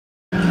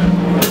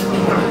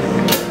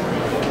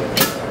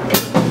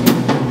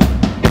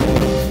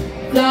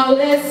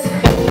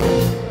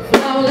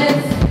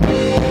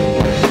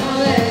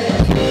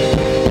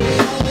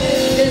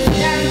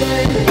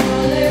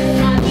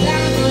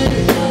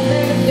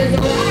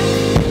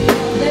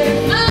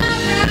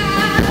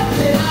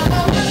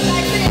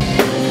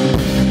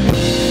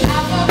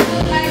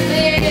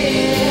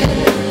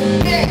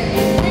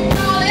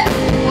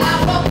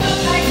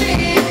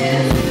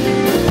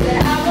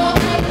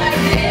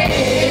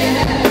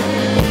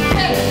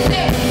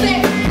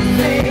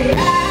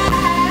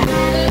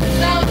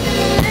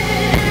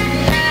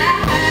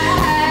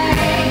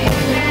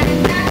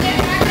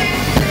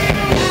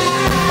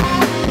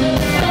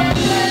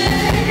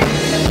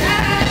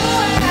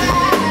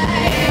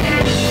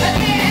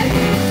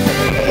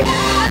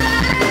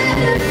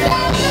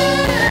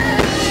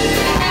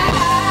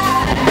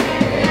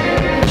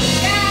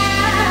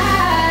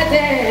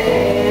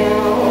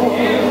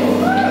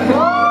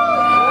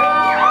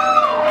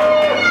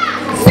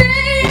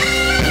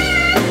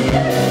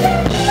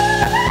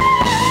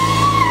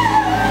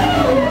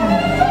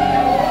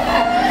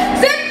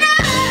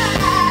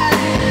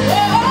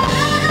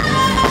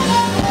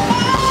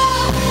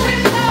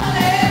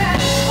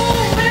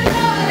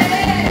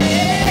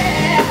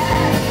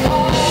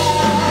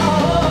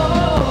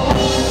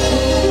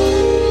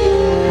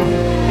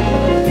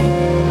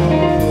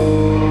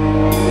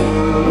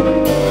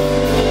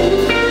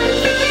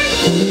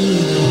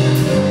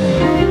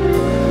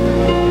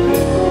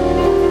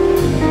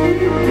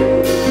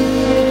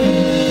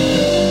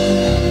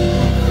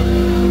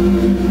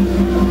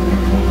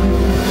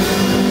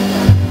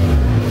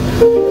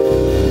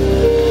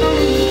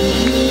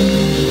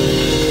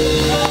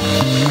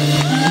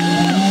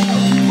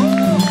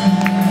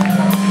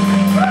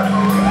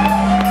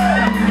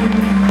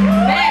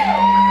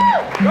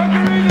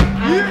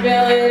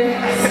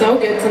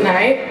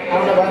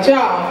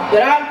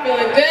but I'm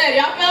feeling good.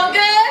 Y'all feeling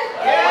good?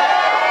 Yeah,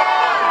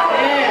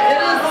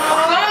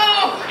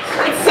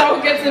 it's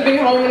so good to be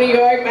home in New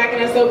York, back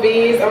in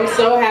SOBs. I'm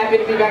so happy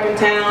to be back in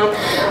town.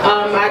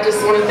 I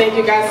just want to thank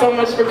you guys so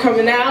much for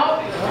coming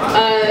out.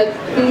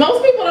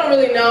 Most people don't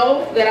really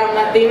know that I'm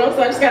Latino,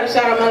 so I just got to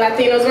shout out my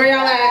Latinos. Where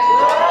y'all at?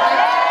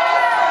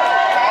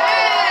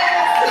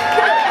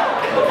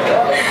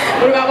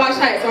 What about Watch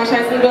Heights? Watch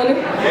Heights in the building?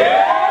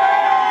 Yeah!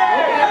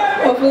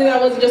 Okay. Hopefully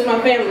that wasn't just my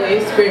family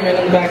screaming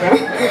in the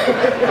background.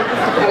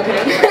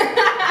 Okay.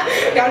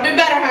 Y'all do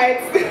better,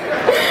 Heights.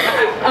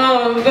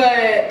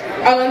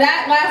 And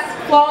that last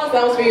applause,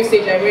 that was for you,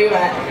 CJ. Where you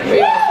at? Where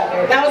you at,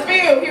 CJ? That was for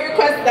you. He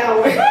requested that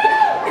one.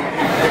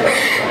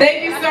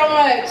 Thank you so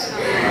much.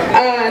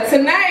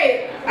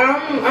 Tonight,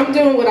 I'm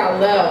doing what I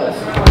love.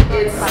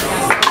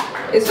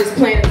 It's just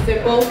plain and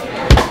simple.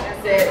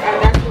 That's it.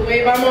 That's the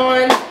wave I'm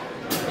on.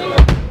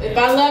 If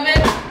I love it,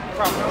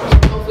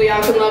 hopefully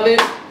y'all can love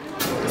it.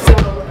 So,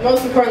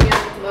 most importantly, I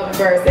have to love it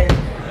first. And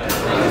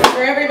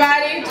for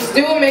everybody, just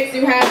do what makes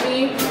you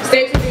happy.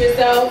 Stay true to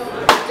yourself.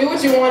 Do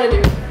what you want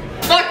to do.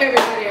 Fuck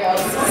everybody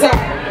else.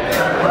 Sorry.